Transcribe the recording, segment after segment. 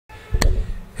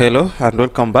Hello and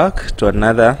welcome back to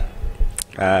another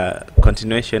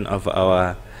continuation of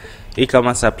our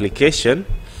e-commerce application.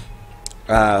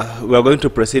 We are going to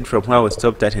proceed from where we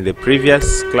stopped at in the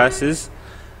previous classes,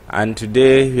 and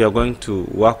today we are going to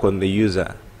work on the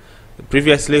user.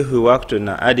 Previously we worked on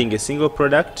adding a single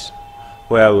product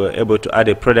where we were able to add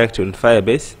a product on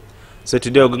Firebase. So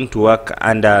today we're going to work,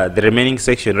 and the remaining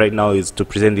section right now is to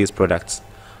present these products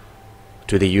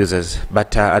to the users.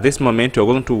 But at this moment we're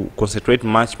going to concentrate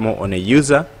much more on a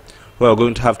user, where we're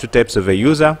going to have two types of a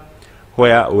user,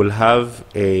 where we'll have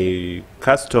a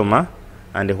customer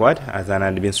and a what as an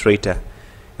administrator,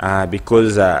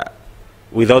 because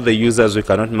without the users we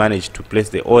cannot manage to place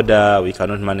the order, we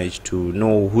cannot manage to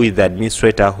know who is the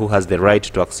administrator, who has the right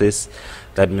to access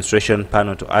the administration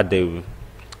panel to add the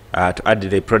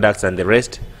products and the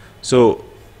rest. So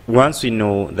once we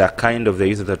know the kind of the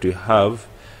user that we have,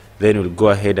 then we'll go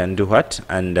ahead and do what,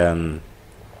 and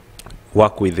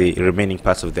work with the remaining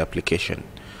parts of the application.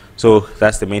 So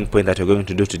that's the main point that we're going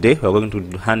to do today. We're going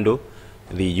to handle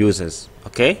the users.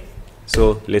 Okay,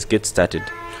 so let's get started.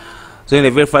 So in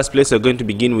the very first place, we're going to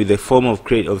begin with the form of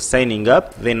signing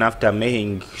up. Then after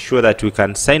making sure that we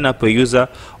can sign up a user,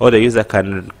 or the user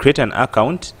can create an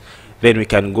account, then we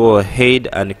can go ahead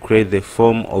and create the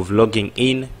form of logging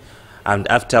in. And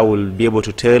after, we'll be able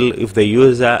to tell if the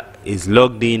user is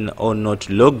logged in or not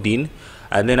logged in.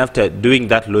 And then after doing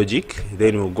that logic,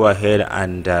 then we'll go ahead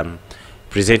and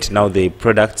present now the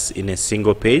products in a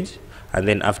single page. And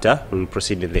then after, we'll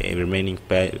proceed with the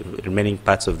remaining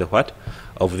parts of the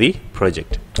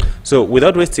project. So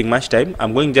without wasting much time,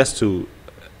 I'm going just to,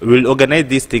 we'll organize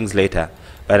these things later,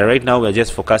 but right now we're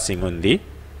just focusing on the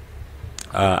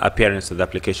appearance of the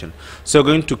application. So we're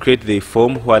going to create the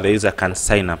form where the user can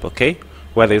sign up. Okay,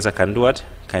 where the user can do what,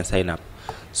 can sign up.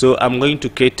 So I'm going to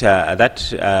create that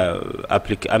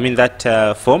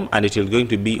form, and it is going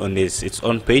to be on its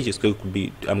own page. It's going to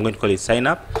be, I'm going to call it sign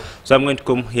up. So I'm going to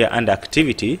come here under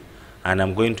activity, and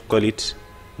I'm going to call it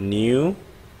new.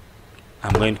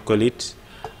 I'm going to call it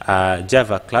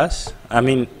Java class.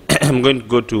 I'm going to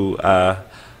go to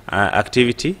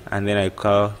activity, and then I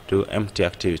call to empty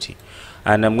activity,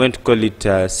 and I'm going to call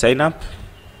it sign up.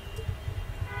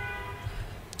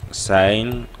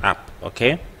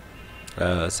 Okay,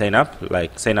 sign up,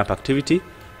 like sign up activity,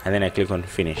 and then I click on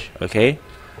finish. Okay,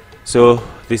 so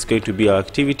this is going to be our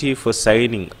activity for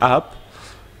signing up.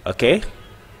 Okay,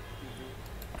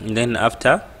 and then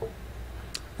after,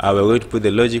 we're going to put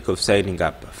the logic of signing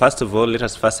up. First of all, let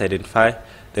us first identify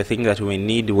the thing that we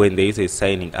need when the user is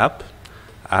signing up.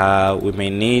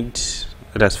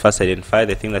 Let us first identify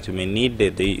the thing that we may need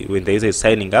when the user is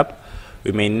signing up.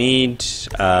 We may need,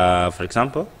 for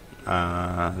example,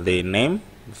 the name,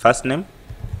 first name.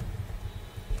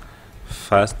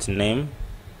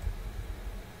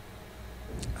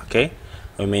 Okay,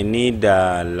 we may need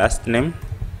last name,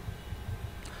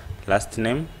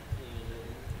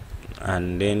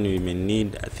 and then we may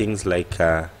need things like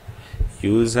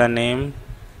username.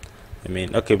 We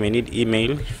may need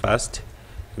email first.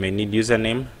 We may need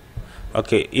username.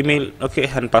 Okay, email. Okay,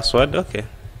 and password. Okay,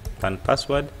 and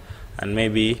password, and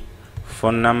maybe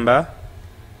phone number,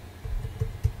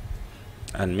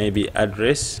 and maybe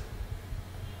address.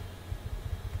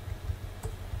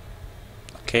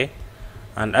 Okay,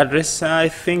 and address. I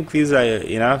think these are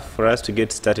enough for us to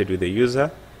get started with the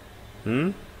user.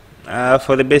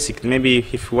 For the basic, maybe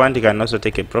if you want, you can also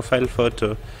take a profile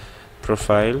photo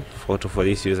for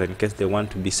this user, in case they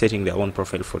want to be setting their own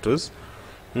profile photos.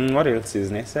 What else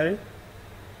is necessary?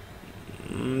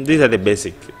 These are the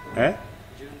basic.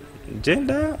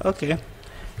 Gender. Okay,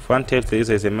 if one tells the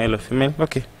user is a male or female.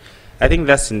 Okay, I think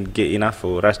that's enough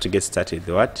for us to get started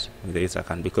with the user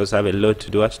account, because I have a lot to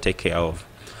do, to take care of.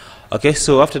 Okay,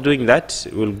 so after doing that,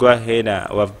 we'll go ahead and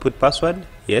we have put password.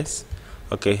 Yes.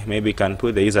 Okay, maybe we can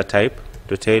put the user type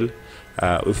to tell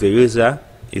if the user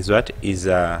is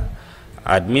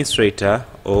administrator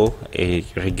or a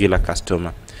regular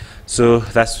customer. So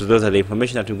those are the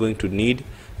information that we're going to need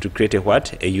to create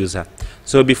a user.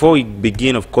 So before we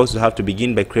begin, of course, we have to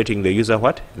begin by creating the user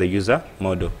the user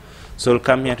model. So we'll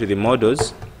come here to the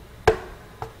models.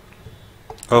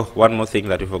 Oh, one more thing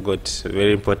that we forgot,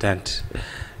 very important,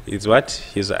 is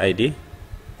user ID.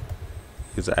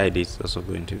 User ID is also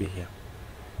going to be here.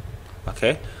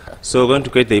 Okay, so we're going to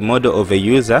create the model of a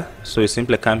user. So you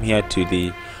simply come here to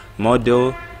the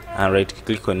model and right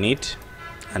click on it,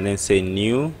 and then say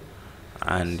new,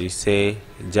 and you say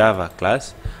Java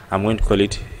class. I'm going to call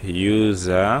it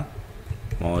user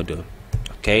model.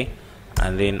 Okay,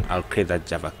 and then I'll create that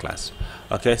Java class.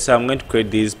 Okay, so I'm going to create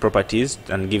these properties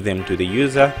and give them to the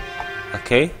user.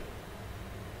 Okay,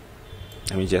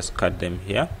 Let me just cut them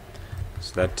here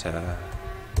so that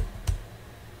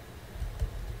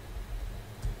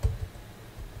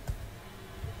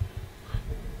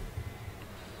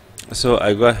so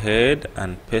I go ahead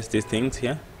and paste these things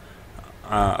here.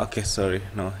 Okay, sorry,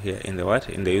 no, here in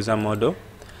the user model,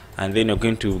 and then you're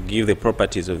going to give the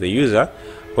properties of the user,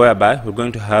 whereby we're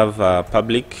going to have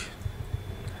public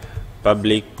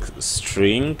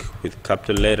string with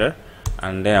capital letter,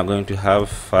 and then I'm going to have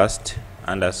first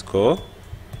underscore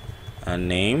and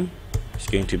name, which is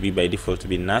going to be by default to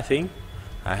be nothing.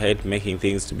 I hate making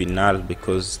things to be null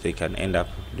because they can end up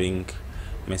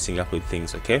messing up with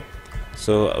things. Okay,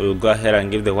 so we'll go ahead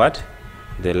and give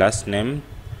the last name.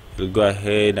 We'll go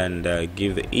ahead and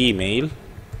give the email,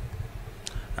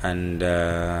 and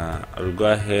I'll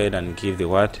go ahead and give the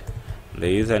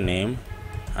username,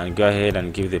 and go ahead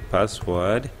and give the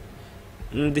password.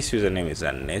 This username is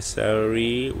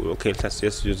unnecessary. Okay, let's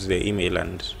just use the email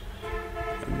and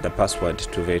the password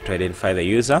to identify the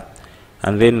user,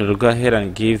 and then we'll go ahead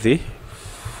and give the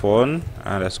phone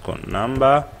underscore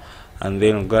number, and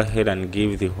then we'll go ahead and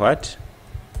give the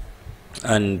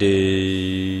and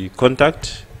the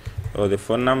contact, or the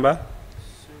phone number.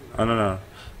 Oh no,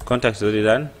 contact is already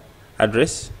done.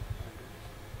 Address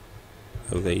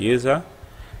of the user,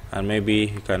 and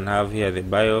maybe you can have here the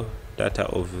bio data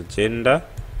of gender,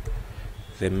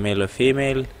 the male or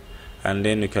female, and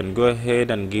then you can go ahead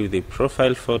and give the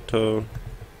profile photo.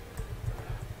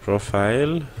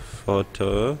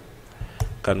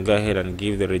 Can go ahead and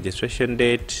give the registration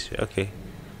date. Okay,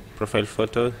 profile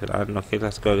photo, and okay,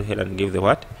 let's go ahead and give the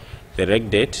reg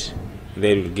date.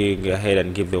 Then we'll go ahead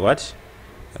and give the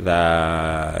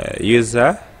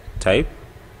user type,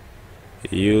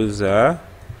 user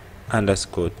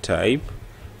underscore type.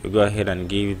 We go ahead and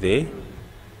give the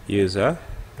user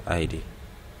ID.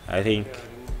 I think,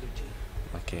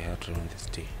 okay, I have to remove this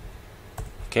T.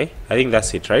 Okay, I think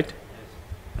that's it, right?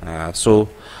 So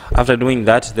after doing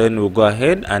that, then we'll go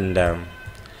ahead and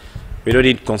we don't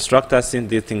need constructors since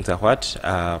these things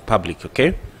are public.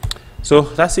 Okay, so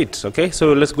that's it. Okay,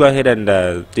 so let's go ahead and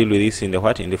deal with this in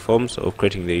the forms of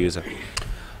creating the user.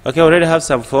 Okay, I already have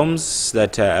some forms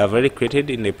that I've already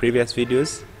created in the previous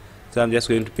videos, so I'm just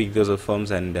going to pick those forms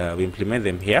and we implement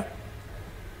them here.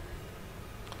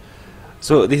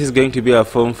 So this is going to be a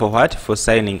form for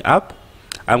signing up.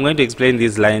 I'm going to explain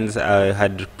these lines. I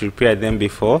had prepared them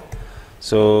before,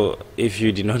 so if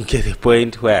you did not get the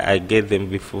point where I get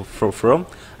them from,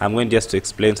 I'm going just to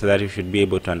explain so that you should be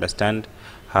able to understand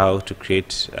how to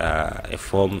create a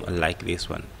form like this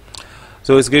one.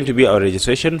 So it's going to be our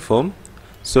registration form.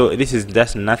 So this is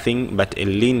just nothing but a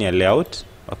linear layout.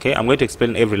 Okay, I'm going to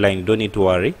explain every line, don't need to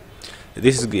worry.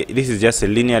 This is just a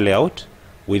linear layout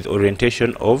with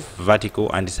orientation of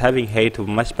vertical, and it's having height of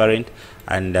match parent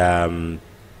and a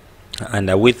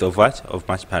width of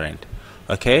match parent.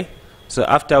 Okay, so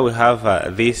after we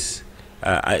have this,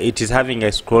 it is having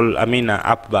a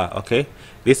up bar. Okay,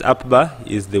 this up bar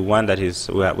is the one that is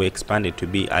where we expanded to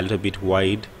be a little bit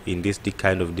wide in this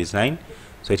kind of design.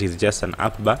 So it is just an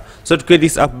up bar. So to create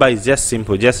this up bar is just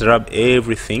simple. Just rub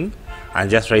everything and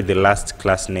just write the last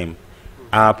class name,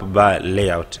 up bar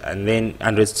layout, and then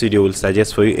Android Studio will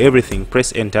suggest for you everything.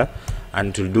 Press enter and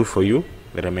it will do for you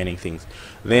the remaining things.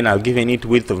 Then I'll give it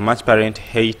width of match parent,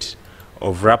 height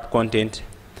of wrap content,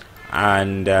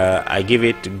 and I give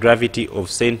it gravity of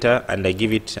center, and I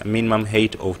give it a minimum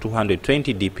height of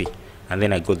 220 dp, and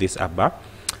then I got this up bar.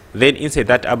 Then inside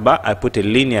that up bar I put a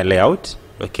linear layout.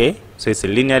 Okay, so it's a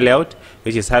linear layout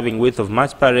which is having width of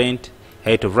match parent,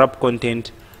 height of wrap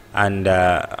content, and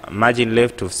margin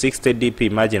left of 60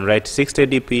 dp, margin right 60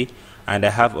 dp, and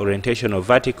I have orientation of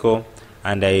vertical,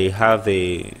 and I have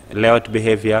the layout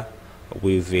behavior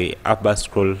with the up bar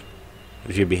scroll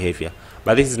view behavior.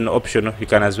 But this is an optional. You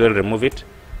can as well remove it,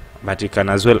 but you can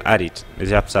as well add it.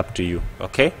 It's up to you.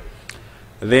 Okay,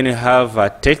 then you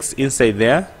have text inside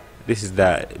there. This is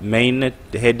the main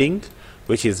heading,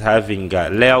 which is having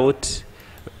layout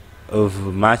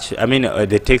of match,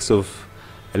 the text of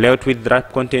layout with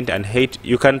wrap content and height.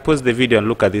 You can pause the video and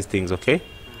look at these things. Okay,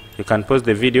 you can pause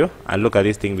the video and look at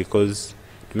this thing because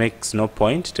it makes no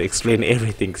point to explain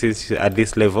everything since you're at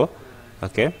this level.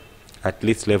 Okay, at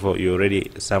this level you're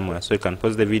already somewhere, so you can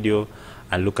pause the video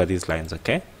and look at these lines.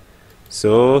 Okay,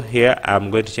 so here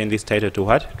I'm going to change this title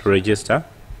to to register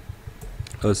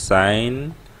or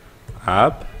sign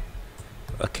up.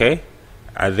 Okay,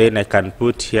 and then I can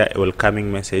put here a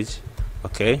welcoming message.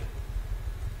 Okay,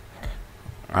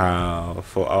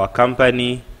 for our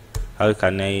company, how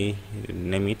can I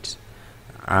name it?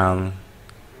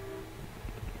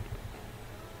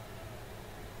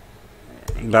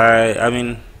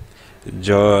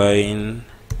 join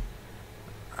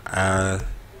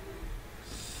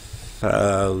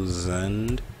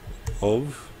 1,000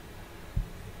 of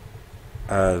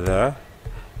other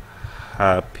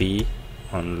happy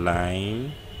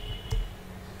online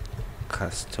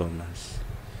customers.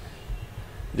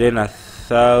 Then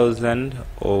 1,000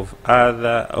 of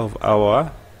other of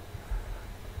our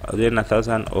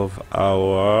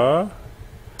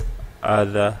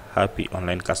other happy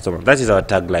online customers. That is our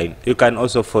tagline. You can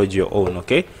also forge your own.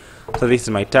 Okay, so this is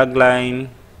my tagline.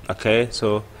 Okay,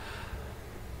 so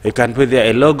you can put there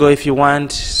a logo if you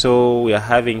want. So we are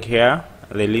having here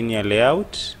the linear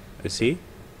layout. You see,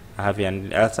 I have here,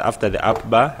 after the up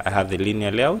bar I have the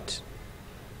linear layout,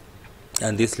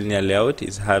 and this linear layout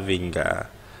is having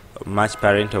match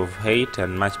parent of height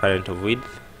and match parent of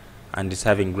width, and it's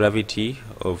having gravity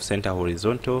of center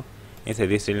horizontal. Inside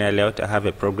this linear layout I have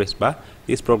a progress bar.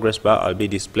 This progress bar I'll be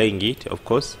displaying it, of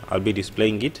course I'll be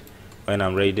displaying it when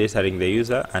I'm registering the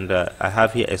user, and I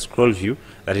have here a scroll view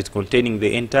that is containing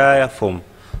the entire form,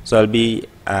 so I'll be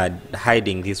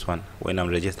hiding this one when I'm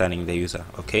registering the user.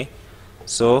 Okay,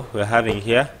 so we're having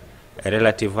here a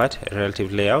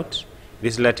relative layout.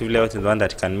 This relative layout is the one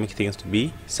that can make things to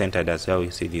be centered as well.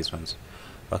 You see these ones.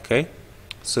 Okay,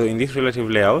 so in this relative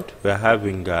layout we're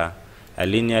having a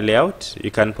linear layout.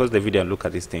 You can pause the video and look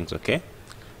at these things. Okay,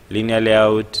 linear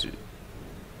layout,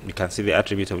 you can see the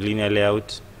attributes of linear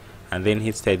layout, and then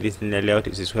inside this linear layout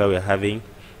is where we're having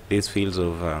these fields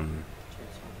of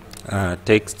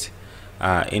text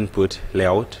input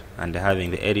layout, and having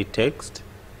the edit text,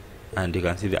 and you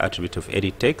can see the attribute of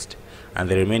edit text, and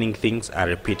the remaining things are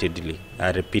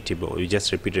repeatable. You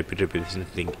just repeat the same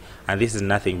thing, and this is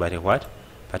nothing but a what?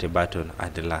 But a button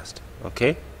at the last.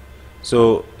 Okay,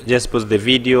 so just pause the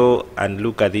video and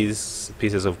look at these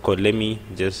pieces of code. Let me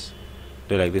just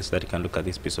do like this so that you can look at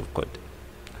this piece of code.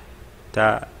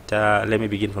 Let me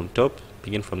begin from top,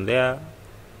 begin from there.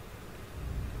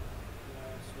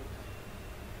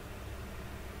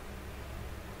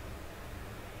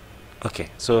 Okay,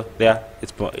 so there,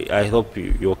 I hope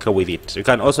you're okay with it. You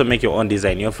can also make your own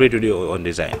design. You're free to do your own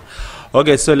design.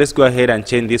 Okay, so let's go ahead and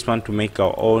change this one to make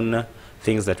our own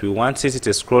things that we want. Since it's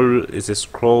a scroll, it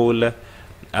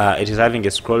is having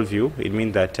a scroll view. It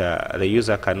means that the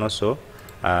user can also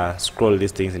scroll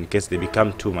these things in case they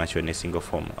become too much on a single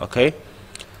form. Okay,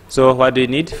 so what do we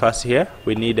need first here?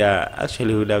 We need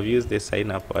actually we would have used the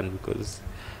sign up one, because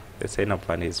the sign up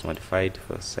one is modified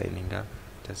for signing up.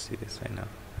 Let's see the sign up.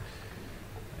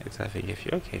 It's having a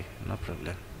few. Okay, no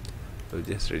problem. We'll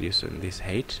just reduce on this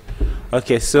height.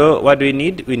 Okay, so what do we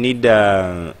need? We need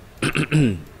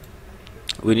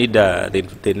we need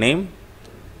the name,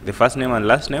 the first name and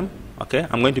last name. Okay,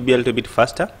 I'm going to be a little bit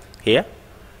faster here,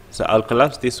 so I'll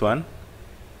collapse this one,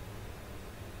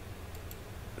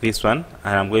 and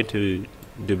I'm going to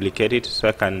duplicate it so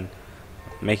I can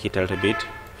make it a little bit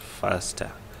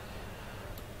faster.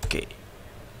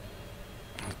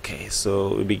 Okay,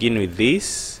 so we begin with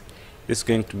this. This is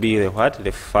going to be the what?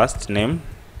 The first name,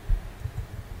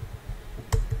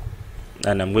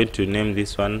 and I'm going to name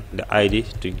this one, the ID,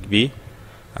 to be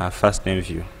first name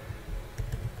view.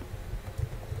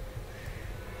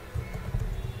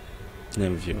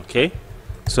 Name view. Okay,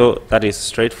 so that is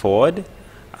straightforward.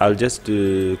 I'll just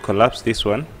collapse this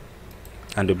one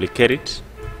and duplicate it,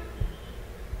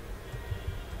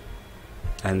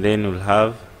 and then we'll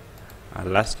have a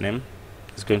last name.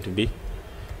 It's going to be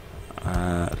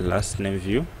last name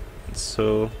view.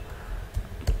 So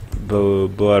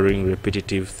boring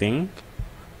repetitive thing,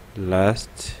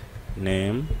 last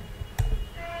name,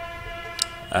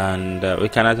 and we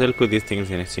can as well put these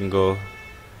things in a single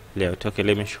layout. Okay,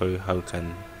 let me show you how we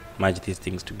can merge these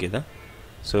things together.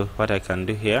 So what I can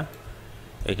do here,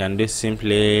 I can do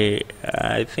simply,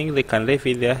 I think they can leave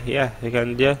it there. Yeah, they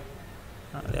can just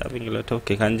they're having a lot of.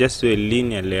 Okay, can just do a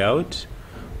linear layout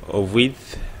of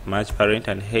width, match parent,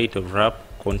 and height of wrap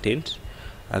content,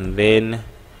 and then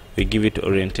we give it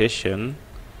orientation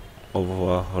of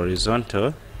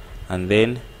horizontal, and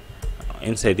then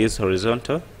inside this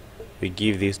horizontal we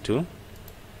give these two,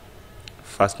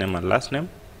 first name and last name.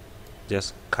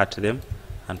 Just cut them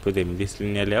and put them in this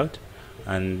linear layout,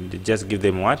 and just give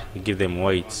them what? We give them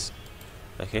weights.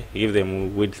 Okay, give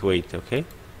them width weight. Okay,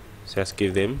 so just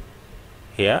give them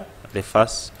here the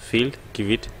first field, give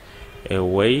it a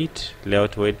weight,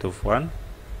 layout weight of 1,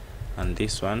 and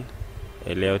this one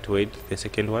a layout weight, the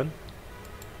second one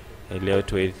a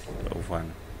layout weight of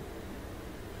 1,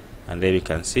 and then you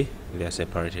can see they are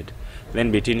separated.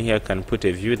 Then between here can put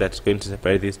a view that's going to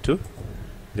separate these two.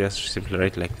 Just simply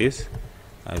write like this: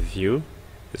 a view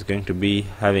is going to be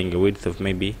having a width of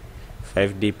maybe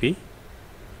 5 dp,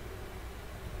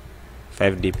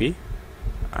 5 dp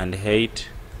and height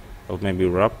of maybe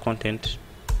wrap content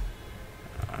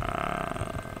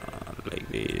like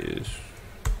this,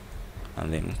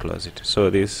 and then close it. So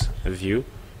this view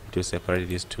to separate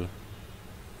these two.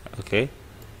 Okay,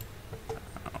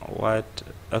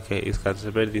 okay, it can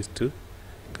separate these two.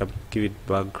 Give it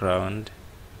background.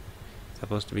 It's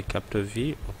supposed to be capital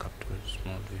V or capital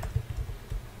small v.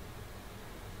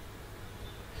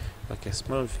 Okay,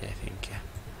 small v, I think. Yeah.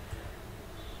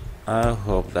 I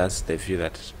hope that's the view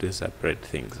that do separate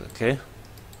things. Okay,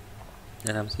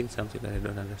 and I'm seeing something that I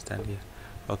don't understand here.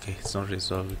 Okay, it's not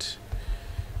resolved.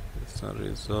 It's not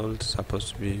resolved. It's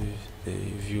supposed to be the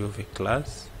view of a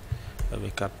class of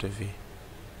a capital V.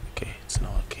 Okay, it's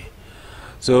not okay.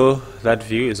 So that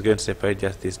view is going to separate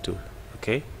just these two.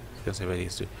 Okay, it's going to separate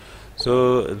these two.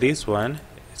 So this one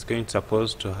is going to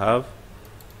supposed to have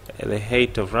the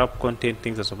height of wrap content.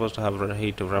 Things are supposed to have the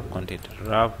height of wrap content.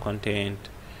 Wrap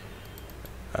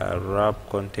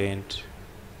content,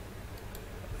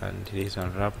 and this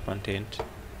one wrap content,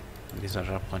 and this one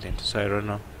wrap content. So I don't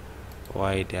know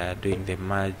why they are doing the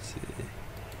merge,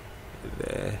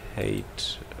 the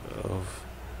height of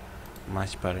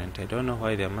match parent. I don't know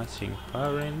why they're matching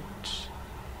parent.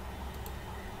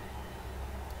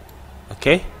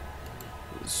 Okay,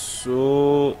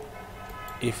 so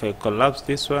if I collapse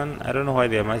this one, I don't know why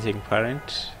they're matching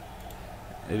parent.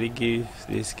 Let me give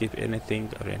this, keep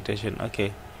anything orientation.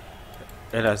 Okay,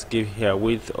 let us give here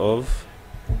width of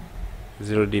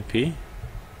 0 dp,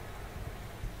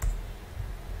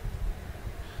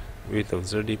 width of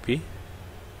 0 dp,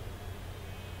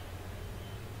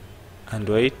 and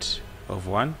weight of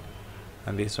 1,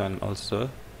 and this one also,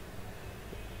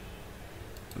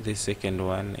 this second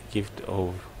one, gift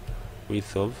of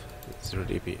width of 0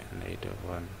 dp and height of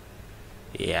 1.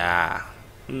 Yeah,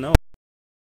 no.